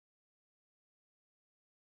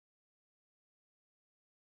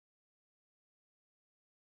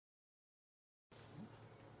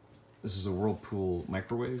This is a Whirlpool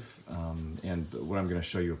microwave, and what I'm going to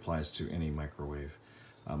show you applies to any microwave.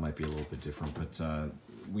 Might be a little bit different, but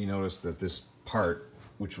we noticed that this part,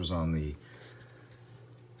 which was on the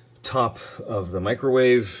top of the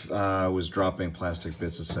microwave, was dropping plastic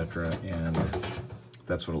bits, etc., and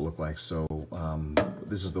that's what it looked like. So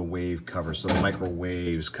this is the wave cover. So the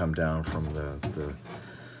microwaves come down from the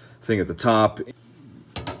thing at the top.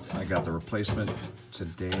 I got the replacement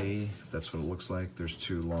today. That's what it looks like. There's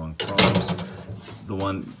two long prongs. The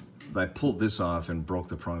one, I pulled this off and broke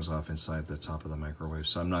the prongs off inside the top of the microwave,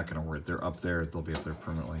 so I'm not going to worry. They're up there. They'll be up there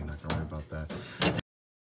permanently. I'm not going to worry about that.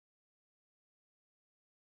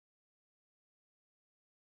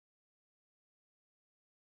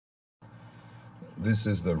 This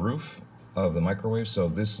is the roof of the microwave. So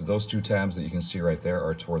those two tabs that you can see right there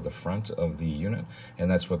are toward the front of the unit, and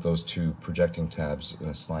that's what those two projecting tabs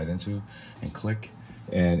slide into and click.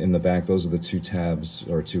 And in the back, those are the two tabs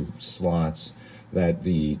or two slots that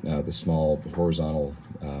the small horizontal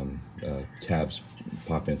tabs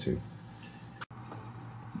pop into.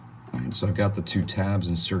 All right, so I've got the two tabs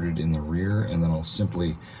inserted in the rear, and then I'll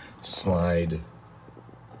simply slide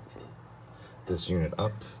this unit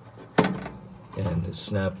up and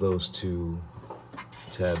snap those two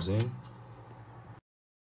tabs in.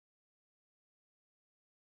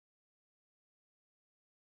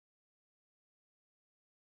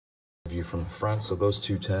 View from the front, so those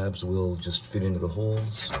two tabs will just fit into the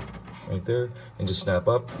holes right there and just snap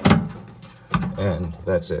up, and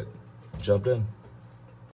that's it. Job done.